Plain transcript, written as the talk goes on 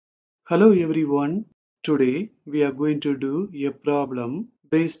Hello everyone. Today we are going to do a problem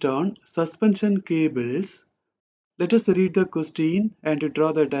based on suspension cables. Let us read the question and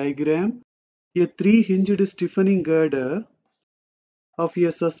draw the diagram. A three-hinged stiffening girder of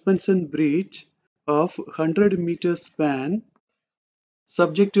a suspension bridge of 100 meters span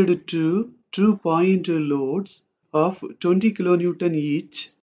subjected to 2-point loads of 20 kN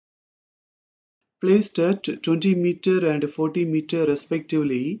each placed at 20 meter and 40 meter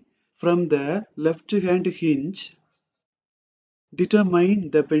respectively from the left hand hinge.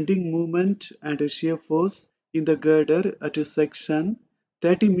 Determine the bending moment and shear force in the girder at a section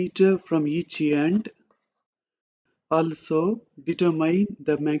 30 meters from each end. Also, determine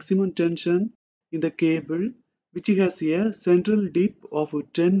the maximum tension in the cable which has a central dip of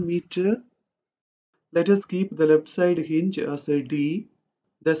 10 meters. Let us keep the left side hinge as a D,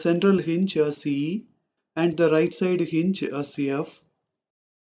 the central hinge as E, and the right side hinge as F.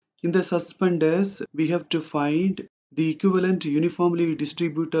 In the suspenders, we have to find the equivalent uniformly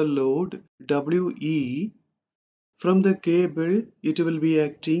distributed load WE. From the cable, it will be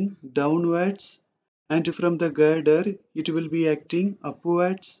acting downwards, and from the girder, it will be acting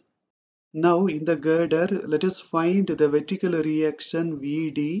upwards. Now, in the girder, let us find the vertical reaction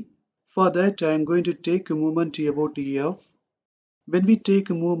VD. For that, I am going to take a moment about F. When we take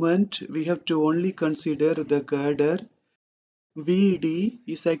a moment, we have to only consider the girder. VD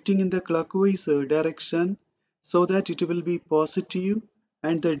is acting in the clockwise direction so that it will be positive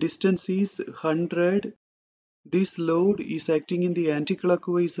and the distance is 100. This load is acting in the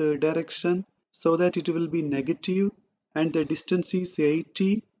anti-clockwise direction so that it will be negative and the distance is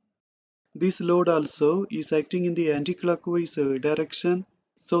 80. This load also is acting in the anti-clockwise direction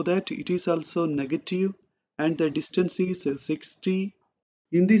so that it is also negative and the distance is 60.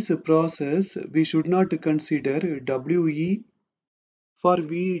 In this process, we should not consider WE. For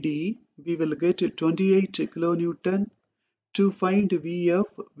VD, we will get 28 kN. To find VF,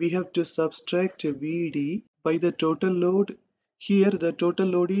 we have to subtract VD by the total load. Here the total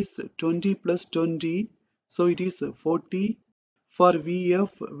load is 20 plus 20, so it is 40. For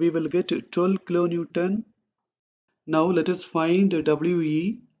VF, we will get 12 kN. Now let us find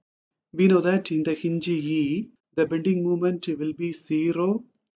WE. We know that in the hinge E, the bending moment will be 0.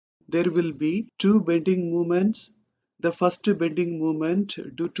 There will be two bending moments. The first bending moment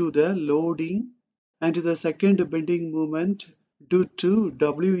due to the loading and the second bending moment due to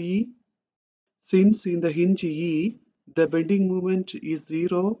WE. Since in the hinge E, the bending moment is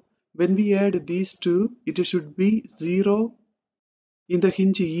 0, when we add these two, it should be 0. In the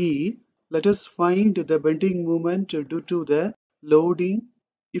hinge E, let us find the bending moment due to the loading.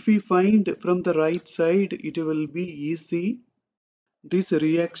 If we find from the right side, it will be easy. This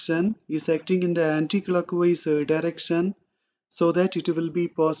reaction is acting in the anti-clockwise direction so that it will be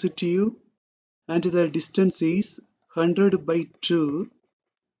positive and the distance is 100 by 2,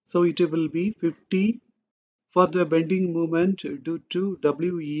 so it will be 50. For the bending moment due to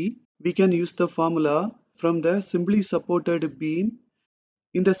WE, we can use the formula from the simply supported beam.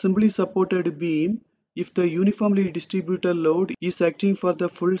 In the simply supported beam, if the uniformly distributed load is acting for the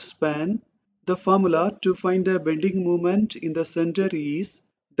full span, the formula to find the bending moment in the center is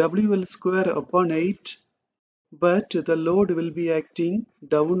WL square upon 8, but the load will be acting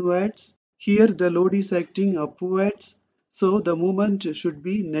downwards. Here the load is acting upwards, so the moment should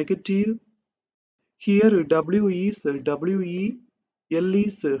be negative. Here W is WE, L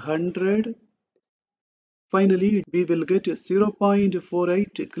is 100. Finally, we will get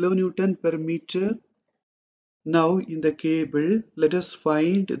 0.48 kN per meter. Now in the cable, let us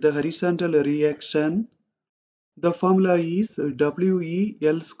find the horizontal reaction. The formula is WE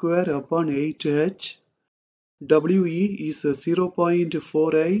L square upon 8H. WE is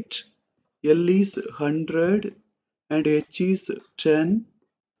 0.48, L is 100 and H is 10.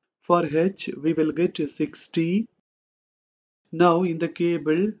 For H, we will get 60. Now in the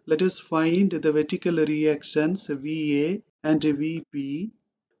cable, let us find the vertical reactions VA and VB.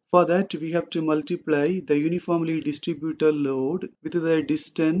 For that, we have to multiply the uniformly distributed load with the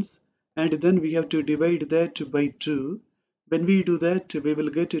distance and then we have to divide that by 2. When we do that, we will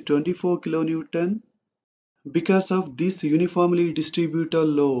get 24 kN. Because of this uniformly distributed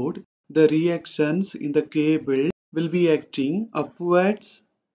load, the reactions in the cable will be acting upwards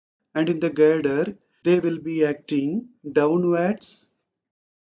and in the girder, they will be acting downwards.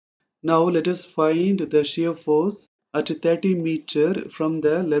 Now let us find the shear force at 30 meters from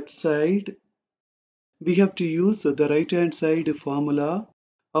the left side. We have to use the right hand side formula,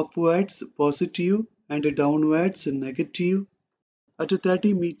 upwards positive and downwards negative. At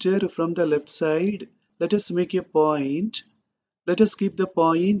 30 meters from the left side, let us make a point. Let us keep the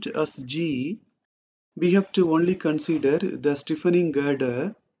point as G. We have to only consider the stiffening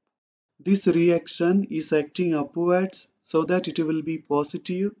girder. This reaction is acting upwards so that it will be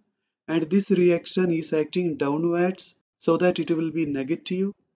positive, and this reaction is acting downwards so that it will be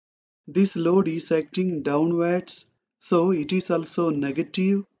negative. This load is acting downwards, so it is also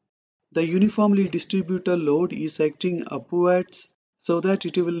negative. The uniformly distributed load is acting upwards so that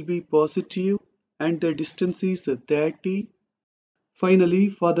it will be positive, and the distance is 30. Finally,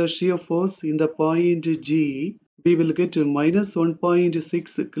 for the shear force in the point G, we will get minus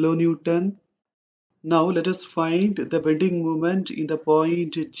 1.6 kN. Now let us find the bending moment in the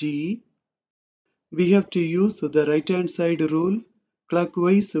point G. We have to use the right hand side rule.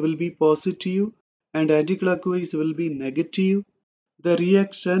 Clockwise will be positive and anti-clockwise will be negative. The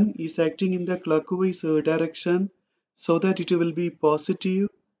reaction is acting in the clockwise direction so that it will be positive,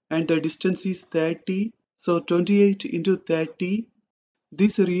 and the distance is 30. So 28 into 30.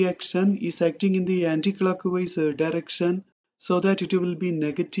 This reaction is acting in the anti-clockwise direction so that it will be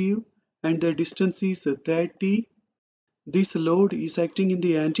negative, and the distance is 30. This load is acting in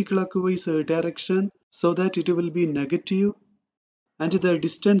the anti-clockwise direction so that it will be negative, and the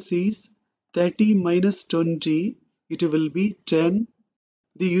distance is 30 minus 20, it will be 10.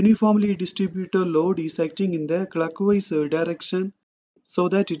 The uniformly distributed load is acting in the clockwise direction so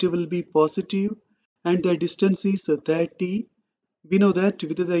that it will be positive, and the distance is 30. We know that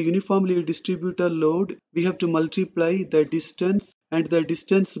with the uniformly distributed load, we have to multiply the distance and the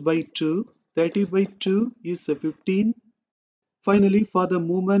distance by 2. 30 by 2 is 15. Finally, for the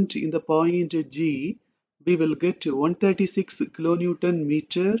movement in the point G, we will get 136 kilonewton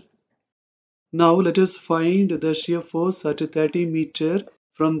meter. Now let us find the shear force at 30 meter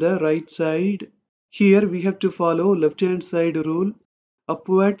from the right side. Here we have to follow left hand side rule.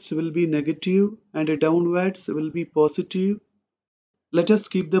 Upwards will be negative and downwards will be positive. Let us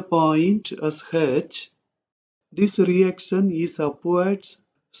keep the point as H. This reaction is upwards,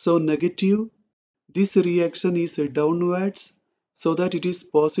 so negative. This reaction is downwards, so that it is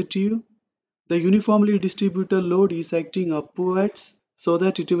positive. The uniformly distributed load is acting upwards, so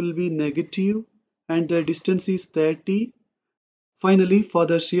that it will be negative, and the distance is 30. Finally, for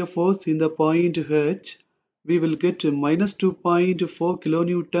the shear force in the point H, we will get minus 2.4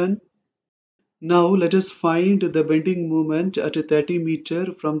 kilonewton. Now let us find the bending moment at 30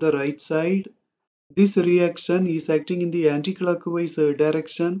 meter from the right side. This reaction is acting in the anti-clockwise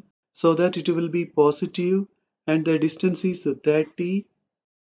direction so that it will be positive, and the distance is 30.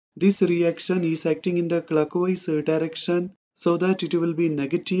 This reaction is acting in the clockwise direction so that it will be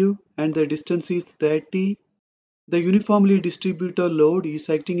negative, and the distance is 30. The uniformly distributed load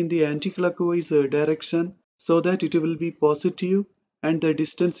is acting in the anti-clockwise direction so that it will be positive, and the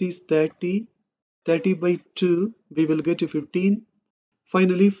distance is 30. 30 by 2, we will get 15.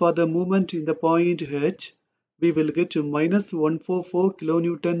 Finally, for the movement in the point H, we will get minus 144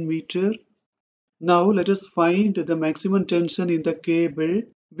 kilonewton meter. Now let us find the maximum tension in the cable.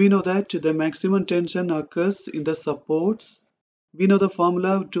 We know that the maximum tension occurs in the supports. We know the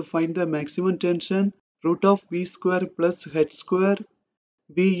formula to find the maximum tension: root of V square plus H square.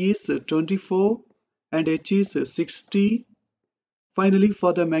 V is 24 and H is 60. Finally,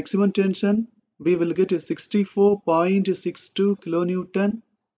 for the maximum tension, we will get 64.62 kilonewton.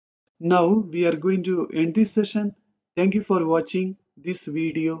 Now we are going to end this session. Thank you for watching this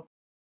video.